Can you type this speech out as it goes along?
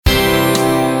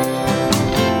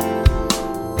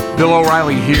Bill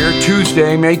O'Reilly here,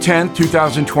 Tuesday, May 10th,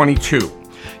 2022.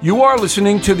 You are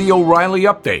listening to the O'Reilly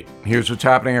Update. Here's what's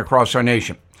happening across our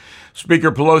nation.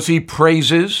 Speaker Pelosi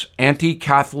praises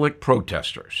anti-Catholic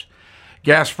protesters.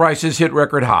 Gas prices hit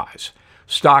record highs.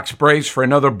 Stocks brace for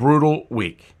another brutal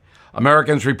week.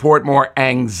 Americans report more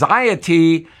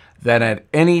anxiety than at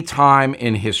any time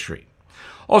in history.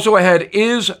 Also ahead,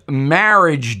 is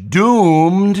marriage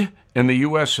doomed in the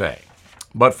USA?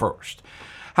 But first,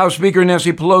 House Speaker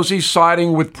Nancy Pelosi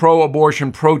siding with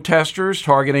pro-abortion protesters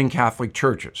targeting Catholic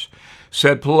churches.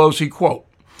 Said Pelosi, quote,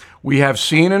 "We have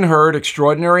seen and heard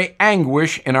extraordinary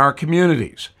anguish in our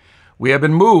communities. We have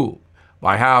been moved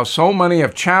by how so many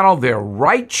have channeled their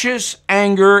righteous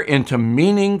anger into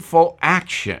meaningful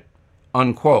action,"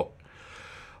 unquote.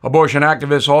 Abortion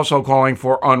activists also calling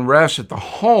for unrest at the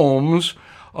homes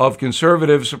of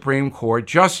conservative Supreme Court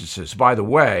justices. By the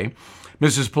way,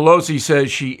 Mrs. Pelosi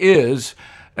says she is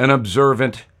an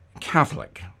observant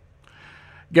Catholic.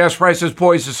 Gas prices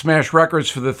poised to smash records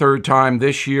for the third time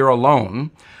this year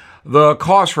alone. The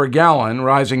cost for a gallon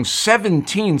rising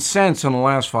 17 cents in the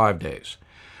last 5 days.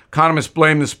 Economists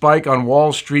blame the spike on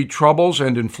Wall Street troubles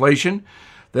and inflation.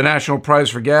 The national price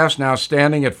for gas now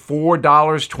standing at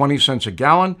 $4.20 a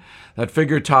gallon. That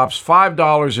figure tops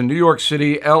 $5 in New York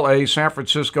City, LA, San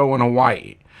Francisco, and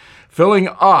Hawaii. Filling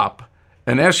up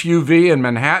an SUV in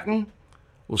Manhattan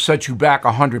will set you back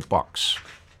 $100.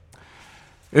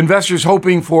 Investors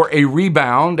hoping for a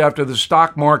rebound after the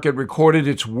stock market recorded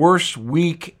its worst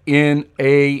week in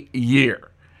a year.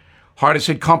 Hardest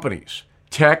hit companies,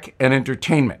 tech and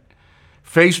entertainment.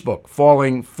 Facebook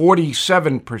falling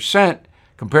 47%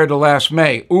 compared to last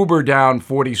May. Uber down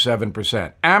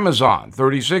 47%. Amazon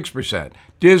 36%.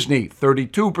 Disney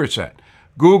 32%.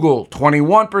 Google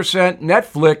 21%.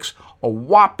 Netflix a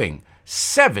whopping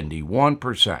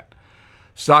 71%.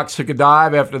 Stocks took a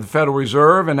dive after the Federal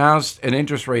Reserve announced an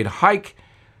interest rate hike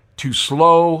to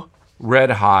slow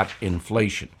red-hot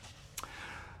inflation.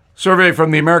 Survey from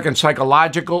the American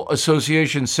Psychological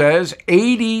Association says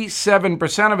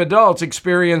 87% of adults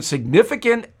experience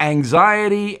significant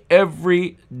anxiety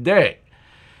every day.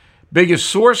 Biggest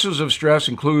sources of stress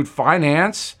include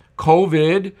finance,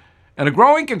 COVID, and a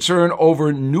growing concern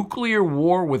over nuclear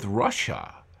war with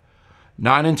Russia.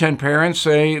 9 in 10 parents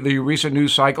say the recent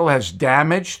news cycle has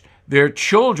damaged their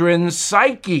children's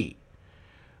psyche.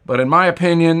 But in my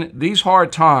opinion, these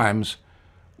hard times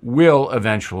will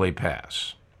eventually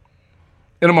pass.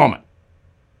 In a moment,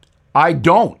 I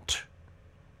don't.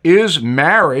 Is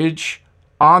marriage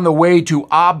on the way to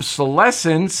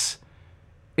obsolescence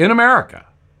in America?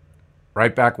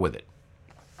 Right back with it.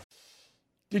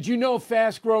 Did you know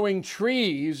Fast Growing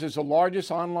Trees is the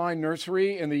largest online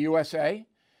nursery in the USA?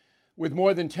 With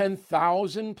more than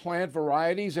 10,000 plant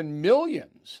varieties and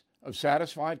millions of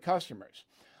satisfied customers.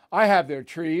 I have their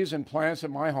trees and plants at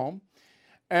my home,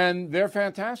 and they're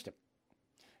fantastic.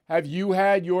 Have you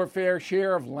had your fair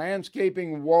share of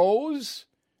landscaping woes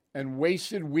and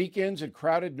wasted weekends at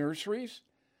crowded nurseries?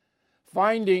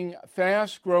 Finding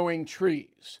fast-growing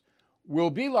trees will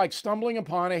be like stumbling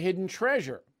upon a hidden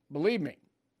treasure, believe me.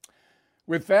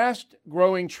 With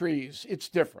fast-growing trees, it's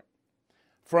different.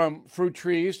 From fruit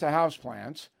trees to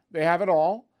houseplants, they have it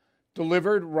all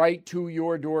delivered right to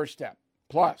your doorstep.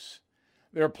 Plus,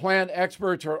 their plant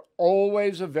experts are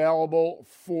always available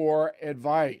for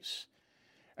advice.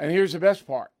 And here's the best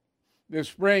part. This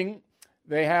spring,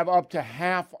 they have up to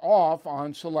half off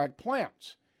on select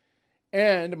plants.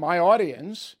 And my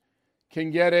audience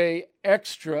can get an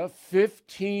extra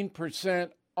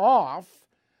 15% off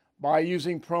by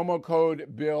using promo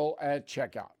code BILL at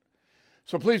checkout.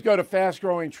 So please go to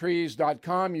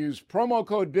fastgrowingtrees.com. Use promo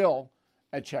code BILL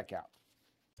at checkout.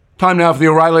 Time now for the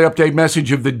O'Reilly Update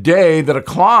message of the day, the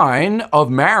decline of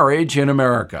marriage in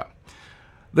America.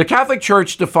 The Catholic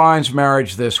Church defines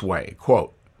marriage this way,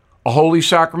 quote, "A holy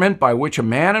sacrament by which a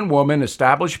man and woman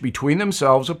establish between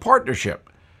themselves a partnership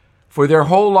for their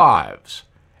whole lives,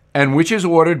 and which is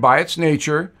ordered by its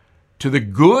nature to the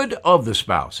good of the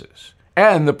spouses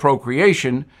and the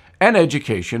procreation and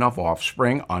education of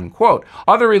offspring," unquote.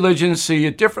 Other religions see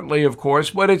it differently, of course,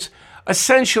 but it's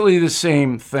essentially the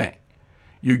same thing.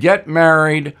 You get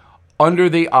married under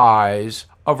the eyes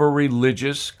of a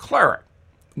religious cleric.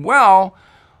 Well,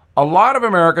 a lot of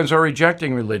Americans are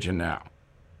rejecting religion now,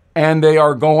 and they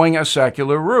are going a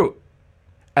secular route.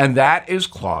 And that is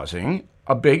causing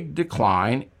a big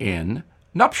decline in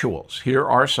nuptials. Here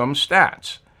are some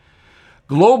stats.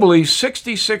 Globally,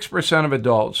 66% of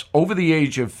adults over the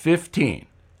age of 15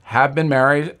 have been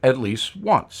married at least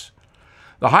once.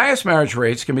 The highest marriage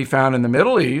rates can be found in the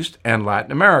Middle East and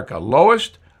Latin America,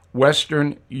 lowest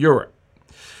Western Europe.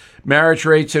 Marriage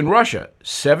rates in Russia,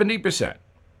 70%.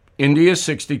 India,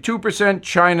 62%.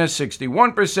 China,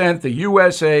 61%. The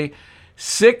USA,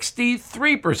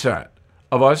 63%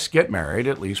 of us get married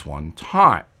at least one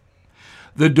time.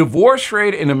 The divorce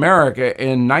rate in America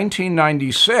in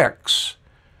 1996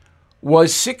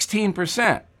 was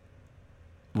 16%.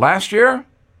 Last year,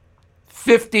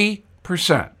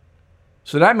 50%.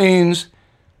 So that means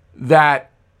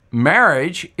that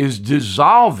marriage is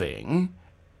dissolving,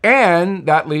 and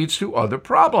that leads to other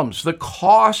problems. The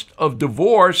cost of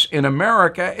divorce in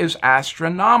America is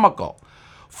astronomical.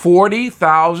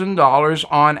 $40,000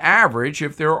 on average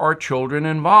if there are children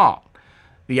involved.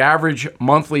 The average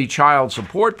monthly child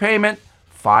support payment,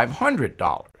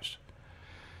 $500.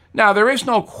 Now, there is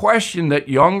no question that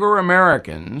younger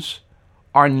Americans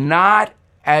are not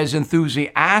as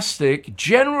enthusiastic,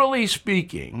 generally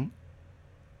speaking,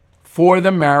 for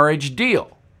the marriage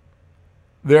deal.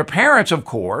 Their parents, of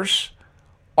course,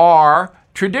 are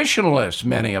traditionalists,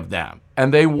 many of them,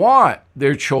 and they want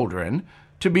their children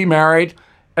to be married,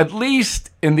 at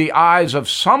least in the eyes of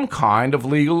some kind of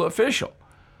legal official.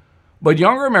 But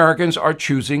younger Americans are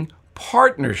choosing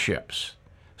partnerships.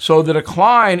 So the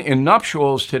decline in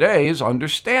nuptials today is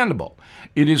understandable.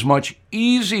 It is much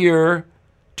easier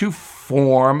to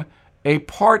form a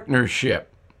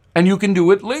partnership, and you can do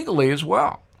it legally as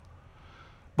well.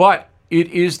 But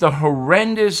it is the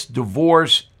horrendous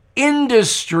divorce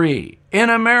industry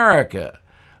in America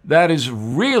that is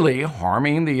really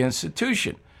harming the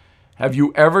institution. Have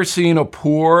you ever seen a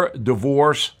poor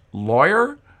divorce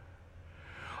lawyer?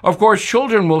 Of course,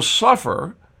 children will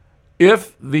suffer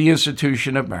if the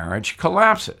institution of marriage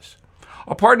collapses.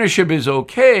 A partnership is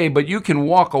okay, but you can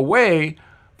walk away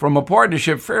from a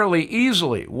partnership fairly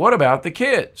easily. What about the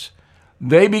kids?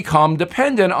 They become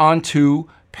dependent on two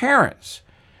parents.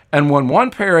 And when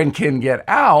one parent can get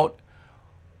out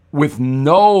with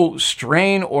no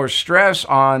strain or stress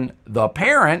on the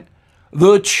parent,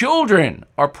 the children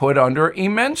are put under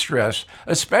immense stress,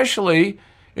 especially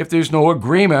if there's no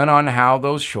agreement on how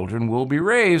those children will be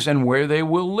raised and where they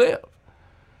will live.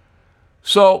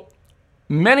 So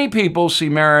many people see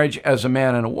marriage as a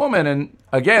man and a woman, and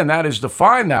again, that is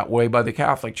defined that way by the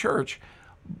Catholic Church,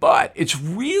 but it's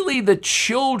really the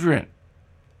children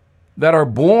that are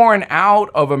born out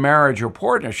of a marriage or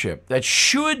partnership that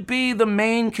should be the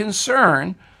main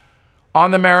concern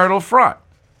on the marital front.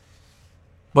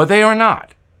 But they are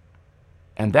not,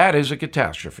 and that is a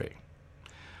catastrophe.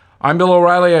 I'm Bill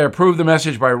O'Reilly. I approve the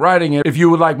message by writing it. If you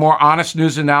would like more honest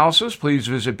news analysis, please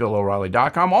visit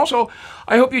BillO'Reilly.com. Also,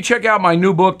 I hope you check out my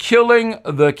new book, Killing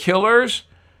the Killers,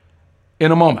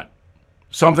 in a moment.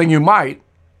 Something you might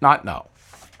not know.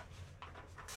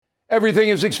 Everything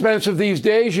is expensive these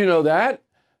days, you know that.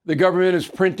 The government is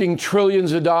printing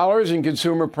trillions of dollars and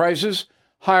consumer prices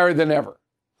higher than ever.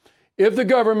 If the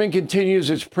government continues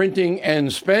its printing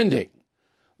and spending,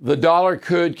 the dollar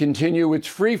could continue its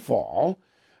free fall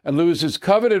and lose its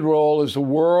coveted role as the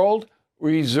world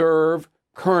reserve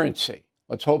currency.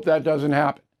 Let's hope that doesn't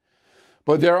happen.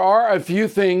 But there are a few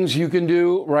things you can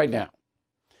do right now.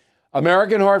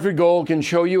 American Hartford Gold can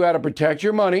show you how to protect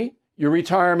your money, your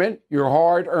retirement, your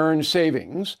hard-earned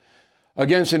savings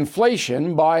against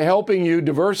inflation by helping you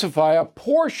diversify a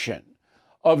portion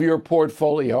of your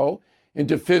portfolio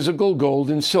into physical gold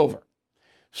and silver.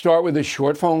 Start with a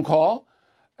short phone call,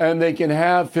 and they can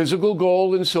have physical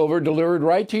gold and silver delivered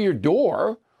right to your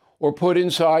door or put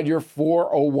inside your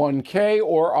 401k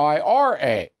or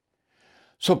IRA.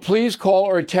 So please call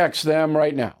or text them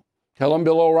right now. Tell them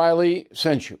Bill O'Reilly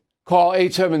sent you. Call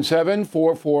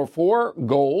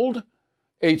 877-444-GOLD,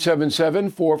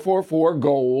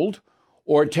 877-444-GOLD,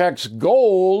 or text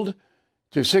GOLD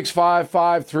to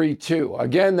 65532.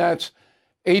 Again, that's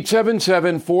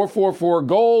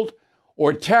 877-444-GOLD,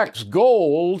 or text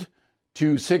GOLD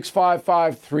to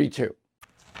 65532.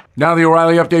 Now the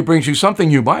O'Reilly Update brings you something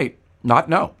you might not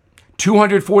know.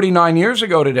 249 years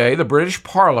ago today, the British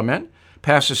Parliament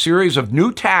passed a series of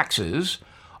new taxes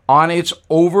on its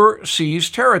overseas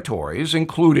territories,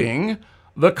 including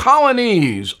the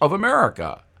colonies of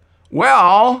America.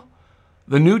 Well,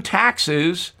 the new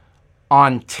taxes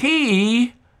on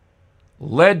tea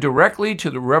led directly to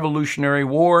the Revolutionary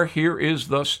War. Here is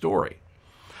the story.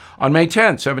 On May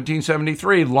 10,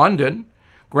 1773, London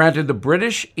granted the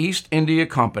British East India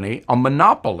Company a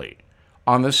monopoly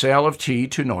on the sale of tea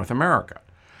to North America.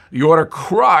 The order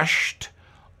crushed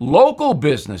local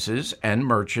businesses and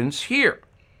merchants here.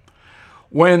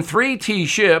 When 3 tea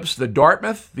ships, the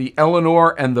Dartmouth, the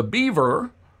Eleanor, and the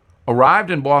Beaver, arrived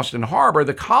in Boston Harbor,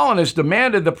 the colonists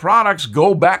demanded the products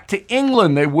go back to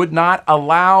England. They would not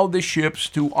allow the ships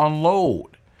to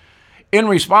unload. In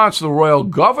response, the royal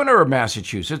governor of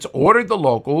Massachusetts ordered the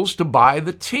locals to buy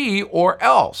the tea or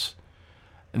else.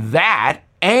 That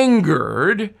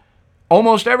angered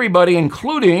almost everybody,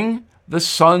 including the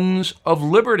Sons of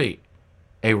Liberty,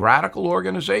 a radical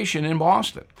organization in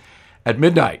Boston. At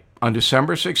midnight on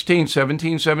December 16,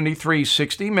 1773,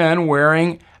 60 men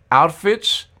wearing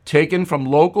outfits taken from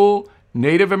local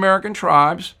Native American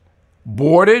tribes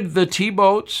boarded the tea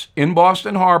boats in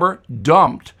Boston Harbor,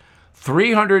 dumped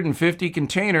 350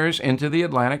 containers into the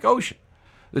Atlantic Ocean.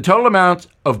 The total amount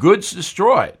of goods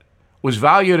destroyed was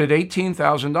valued at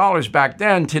 $18,000 back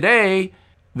then. Today,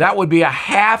 that would be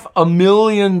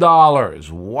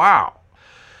 $500,000. Wow.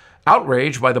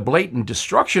 Outraged by the blatant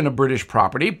destruction of British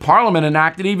property, Parliament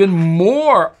enacted even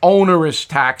more onerous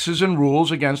taxes and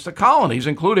rules against the colonies,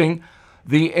 including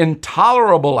the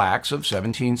Intolerable Acts of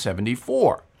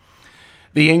 1774.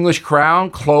 The English crown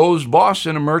closed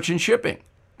Boston to merchant shipping,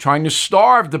 trying to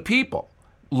starve the people.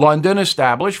 London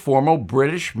established formal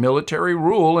British military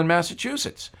rule in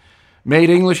Massachusetts, made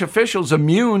English officials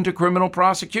immune to criminal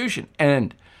prosecution,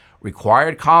 and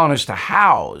required colonists to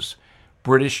house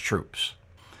British troops.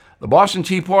 The Boston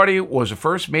Tea Party was the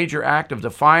first major act of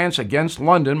defiance against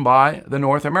London by the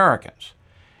North Americans.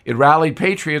 It rallied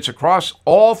patriots across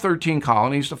all 13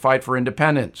 colonies to fight for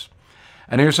independence.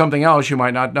 And here's something else you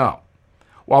might not know.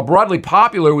 While broadly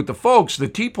popular with the folks, the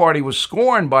Tea Party was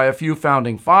scorned by a few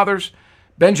founding fathers.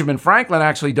 Benjamin Franklin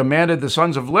actually demanded the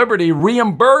Sons of Liberty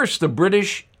reimburse the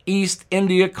British East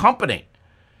India Company.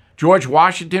 George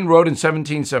Washington wrote in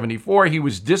 1774 he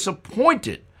was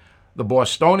disappointed the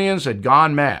Bostonians had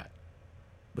gone mad.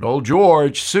 But old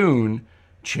George soon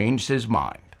changed his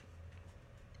mind.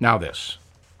 Now this.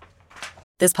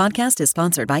 This podcast is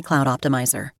sponsored by Cloud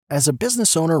Optimizer. As a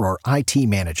business owner or IT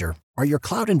manager, are your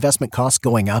cloud investment costs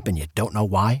going up and you don't know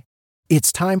why?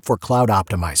 It's time for Cloud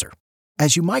Optimizer.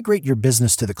 As you migrate your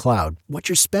business to the cloud, what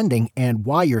you're spending and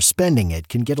why you're spending it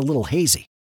can get a little hazy.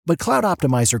 But Cloud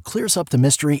Optimizer clears up the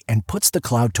mystery and puts the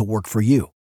cloud to work for you.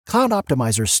 Cloud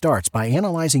Optimizer starts by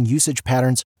analyzing usage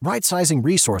patterns, right-sizing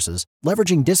resources,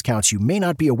 leveraging discounts you may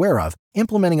not be aware of,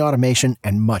 implementing automation,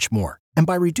 and much more. And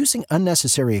by reducing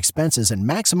unnecessary expenses and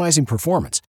maximizing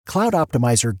performance, Cloud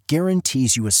Optimizer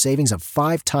guarantees you a savings of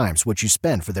 5 times what you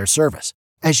spend for their service.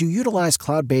 As you utilize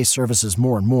cloud-based services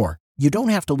more and more, you don't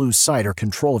have to lose sight or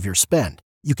control of your spend.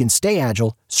 You can stay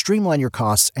agile, streamline your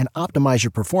costs, and optimize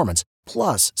your performance,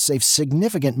 plus save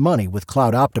significant money with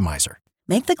Cloud Optimizer.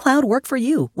 Make the cloud work for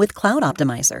you with Cloud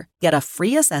Optimizer. Get a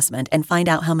free assessment and find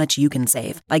out how much you can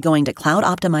save by going to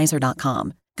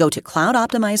cloudoptimizer.com. Go to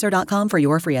cloudoptimizer.com for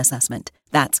your free assessment.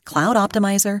 That's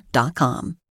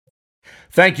cloudoptimizer.com.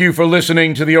 Thank you for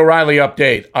listening to the O'Reilly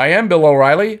Update. I am Bill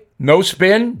O'Reilly. No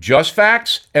spin, just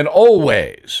facts, and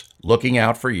always looking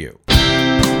out for you.